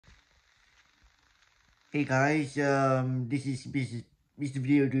Hey guys, this is Mr.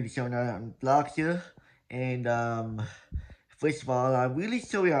 Video doing the show now on Vlogs here, and first of all, I'm really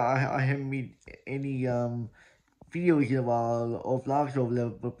sorry I haven't made any videos in a while or vlogs over there,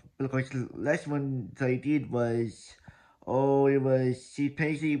 but because the last one that I did was it was St.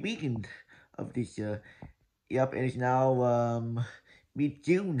 Patrick's Day weekend of this year. Yep, and it's now mid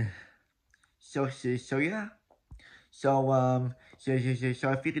June. So yeah. So I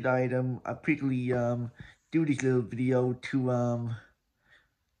figured I quickly do this little video to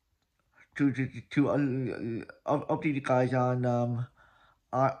update you guys on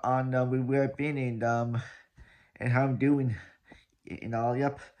where I've been and how I'm doing and all.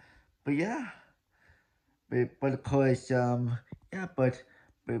 Yep. But yeah. But of course yeah. But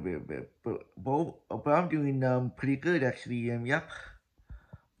I'm doing pretty good actually. Yep.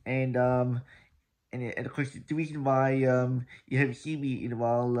 And and of course the reason why you haven't seen me in a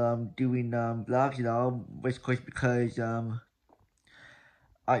while doing vlogs and all was of course because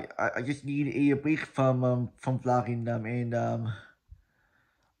I just need a break from vlogging and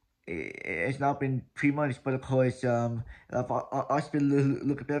it's not been 3 months, but of course I've been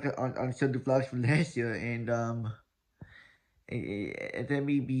looking back on some of the vlogs from last year and then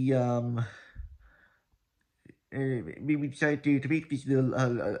maybe decide to make this little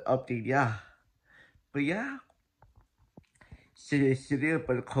update. Yeah. But yeah. So there,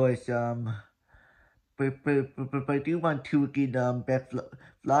 but of course but I do want to get back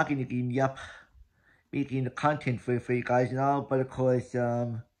vlogging again. Yup, making the content for you guys and all. But of course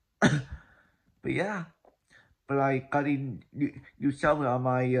but yeah. But I got in new software on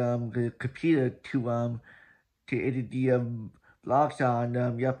my computer to edit the vlogs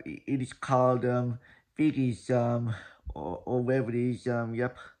on. Yup, it is called Vegas or whatever it is.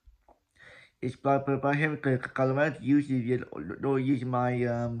 Yup. It's but I haven't got around to using it yet, or using my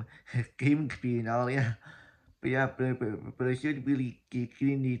gaming computer and all. Yeah. But yeah, but I should really get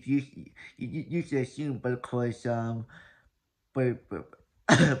in it use that soon. But of course, but but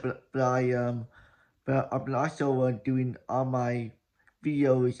but I'm also doing all my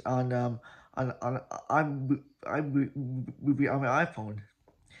videos on my iPhone,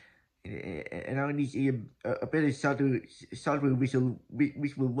 and I need a better software which will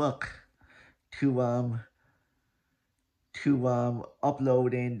work to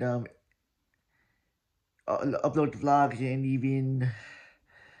upload and upload vlogs and even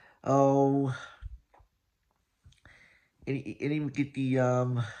oh and even get the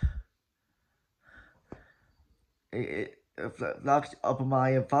vlogs up on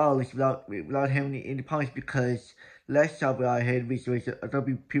my files without having any problems because last software I had which was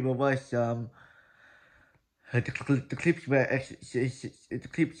Adobe Premiere was the clips were actually the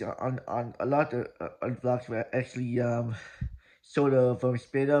clips on a lot of on vlogs were actually sort of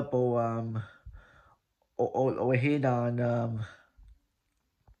sped up or hit on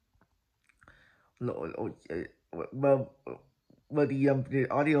well well the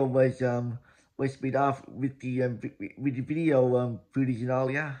audio was sped off with with the video footage and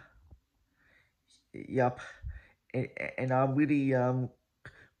all. Yeah. Yep. And I'm really I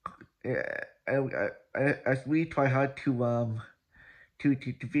really try hard to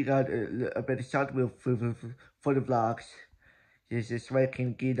figure out a better software for the vlogs. Just so I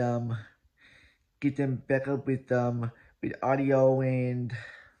can get them back up with audio and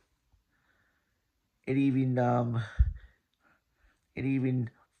even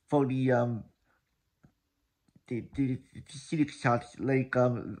for the scenic shots like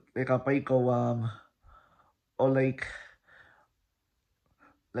a bike or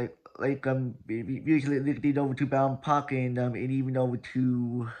usually lead over to Bound Park and even over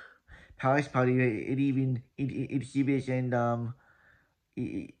to Paris Party and even in CBS and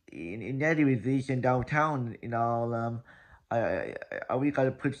in that and downtown and all. I really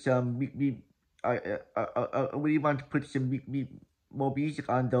gotta put some I really want to put some more music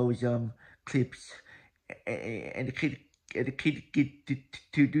on those clips and the kid get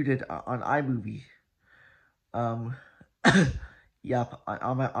to do that on iMovie. Um, yep,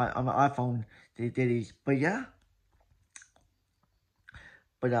 on my iPhone that is. But yeah,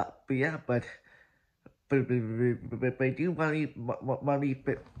 but yeah, but I do want me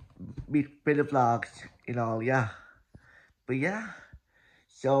make better vlogs and all. Yeah, but yeah.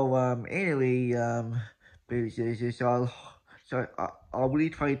 So anyway I'll really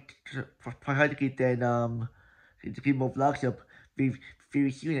try hard to get that to get more vlogs up very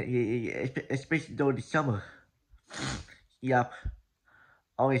very soon, especially during the summer. Yep,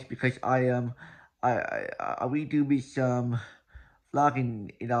 always because I really do miss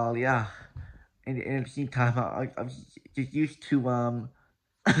vlogging and all. Yeah, and at the same time I'm just used to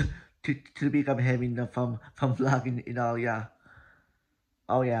to the week I'm having from vlogging and all, yeah.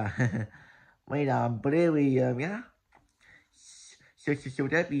 Oh yeah. Wait, but anyway, yeah. So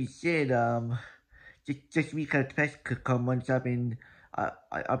that being said, just recap the past couple months. I've been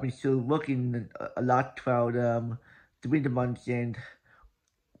still working a lot throughout the winter months and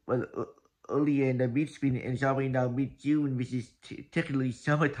well early in the mid spring and sorry now mid June, which is technically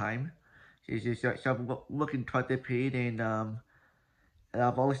summertime. So I'm working throughout that period and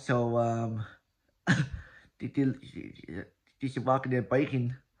I've also did some walking and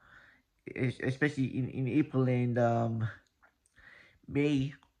biking, especially in April and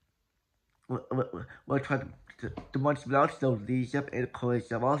May. Well, try the months without snow these up, and of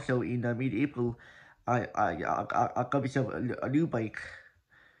course, also in mid-April, I got myself a new bike,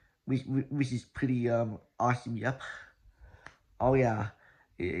 which is pretty awesome. Yep. Oh yeah.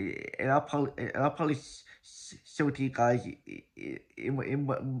 And I'll probably show it to you guys in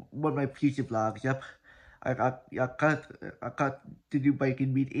one of my future vlogs. Yep. I got the new bike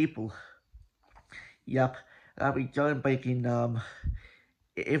in mid-April. Yep. I'll be joining biking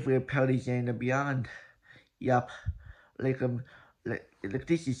every parties and beyond. Yep. Like like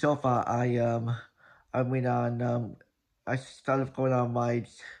this is so far I went on I started going on my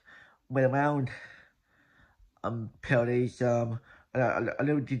went around parties I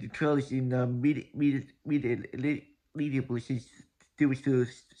never did the trails in medium places there was still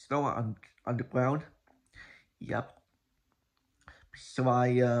snow on the ground. Yep. So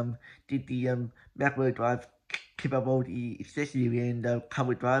I did the backward drive keep about the accessory and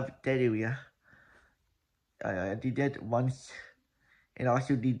cover drive that area. I did that once and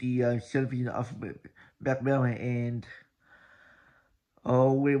also did the servicing of back mirror and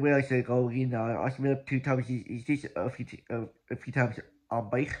oh where I should go in I also made up 2 times is this a few times on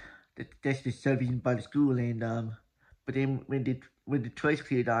bike that's the servicing by the school and but then when the choice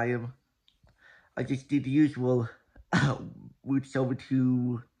cleared I just did the usual routes over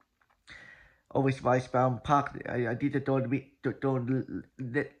to over Spicebound Park. I did it during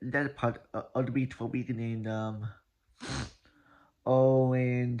that part of the beach for weekend and oh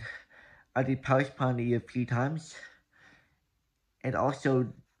and I did Paris Pony a few times and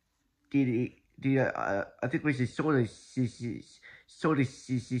also I think it was a sort of CBS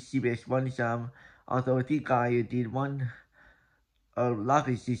one although I think I did one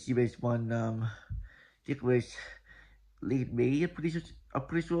luckily CBS one I think it was late May I'm pretty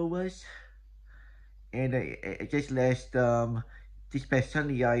sure it was and just last this past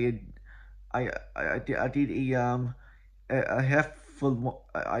Sunday I did a half full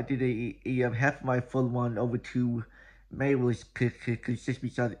I did a half my full one over to Mayville's just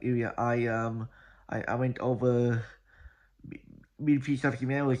beside the area. I went over midfield stuff to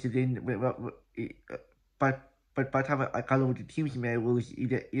Mayville's and then but by the time I got over to teams Mayville's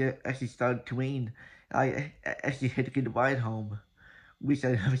it actually started to rain. I actually had to get the ride home, which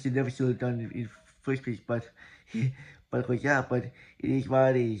I obviously never should have done in first place, but of course yeah, but it is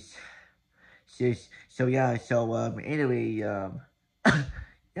what it is. So yeah, so anyway,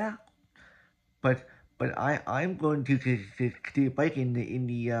 yeah, but I'm going to bike in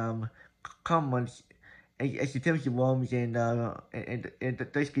the come months as the temperature warms and the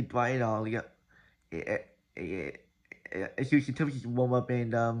days get dry and all. Yeah, eh, eh, as the temperature warm up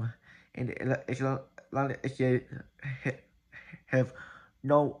and as you have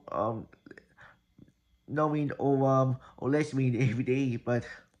no no wind or less wind every day, but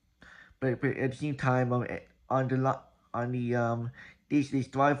at the same time on the these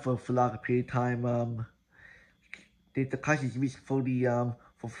drive for long period of time the crisis risk for the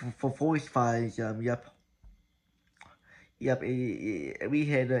for forest fires yep we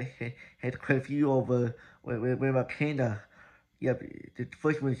had quite a few over where Canada. Yep, the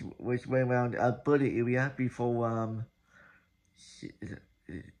first one was right around Alberta area before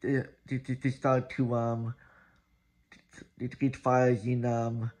they start to get fires in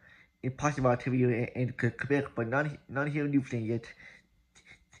possible Ontario and Quebec, but not here in Newfoundland yet.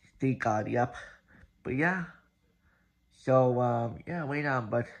 Thank God, yep. But yeah, so yeah, wait on,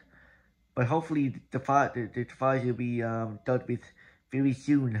 but hopefully the fires will be dealt with very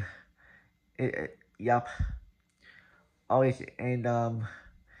soon. Yep. Always and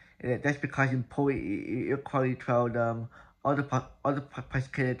that's because in poor air quality throughout other parts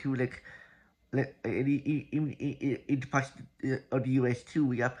of Canada too, like even in parts of the US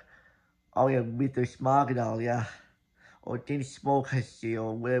too. Yep. Oh yeah, with the smog and all, yeah, or dense smoke,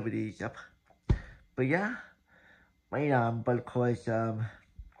 or whatever it is. Yep. But yeah, right but of course and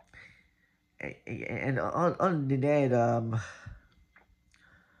other than that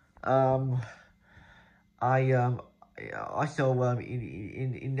um I also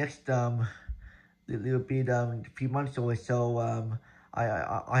in next little bit few months or so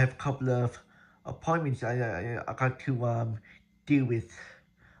I have a couple of appointments I got to deal with.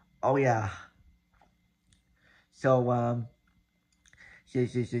 Oh yeah. So not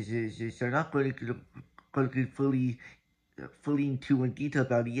going to get fully into detail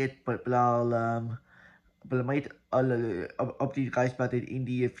about it yet, but I might update you guys about it in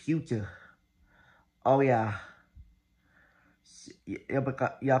the future. Oh yeah.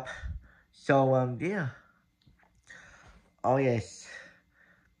 Yep. So yeah. Oh yes.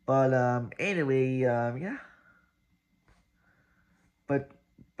 But anyway, yeah. But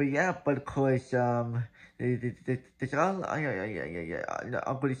yeah, but of course that's all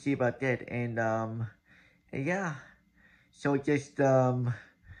I'm gonna say about that, and yeah. So just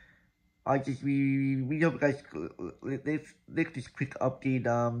I just we hope you guys let's this quick update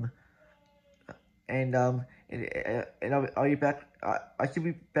and I'll be back. I should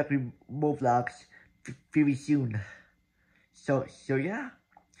be back with more vlogs very soon. So yeah.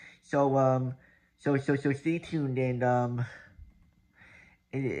 So stay tuned and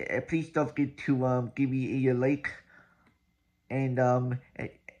please don't forget to give me a like and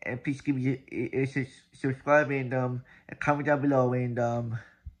please give me a subscribe and comment down below and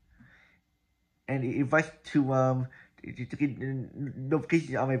invite to get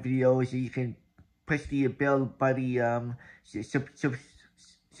notifications on my videos, so you can press the bell by the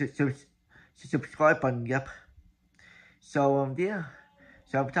subscribe button. Yep. So yeah.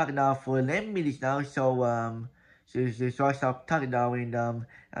 So I'm talking now for 11 minutes now. So I stop talking now and I'll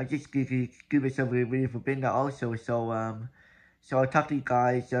just give myself a ready for bed now also. So I'll talk to you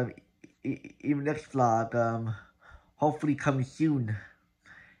guys in the next vlog. Hopefully coming soon,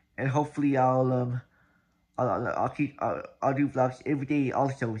 and hopefully I'll do vlogs every day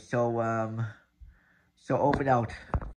also. So over and out.